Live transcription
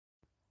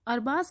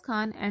Arbaaz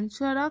Khan and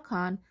Sshura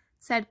Khan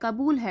said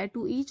Kabul hai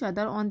to each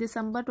other on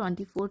December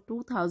 24,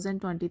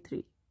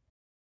 2023.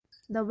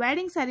 The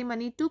wedding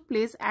ceremony took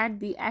place at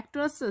the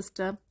actor's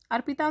sister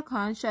Arpita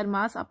Khan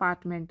Sharma's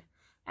apartment,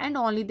 and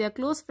only their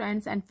close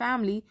friends and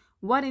family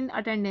were in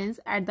attendance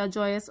at the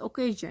joyous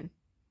occasion.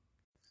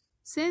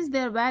 Since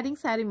their wedding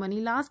ceremony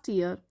last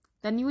year,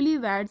 the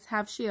newlyweds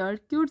have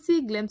shared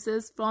cutesy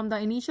glimpses from the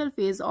initial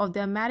phase of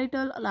their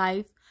marital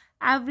life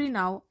every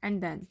now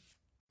and then.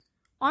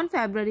 On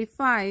February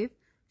 5,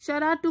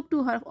 Sshura took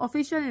to her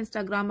official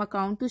Instagram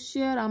account to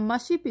share a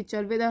mushy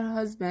picture with her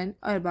husband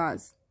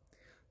Arbaaz.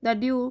 The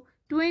duo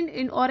twinned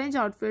in orange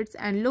outfits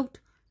and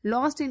looked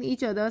lost in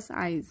each other's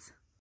eyes.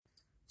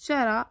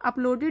 Sshura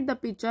uploaded the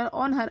picture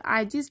on her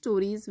IG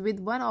stories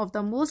with one of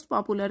the most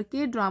popular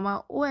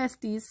K-drama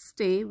OSTs,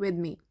 Stay With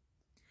Me.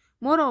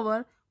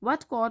 Moreover,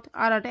 what caught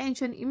our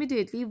attention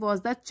immediately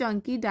was the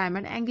chunky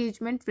diamond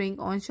engagement ring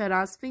on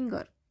Shshura's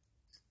finger.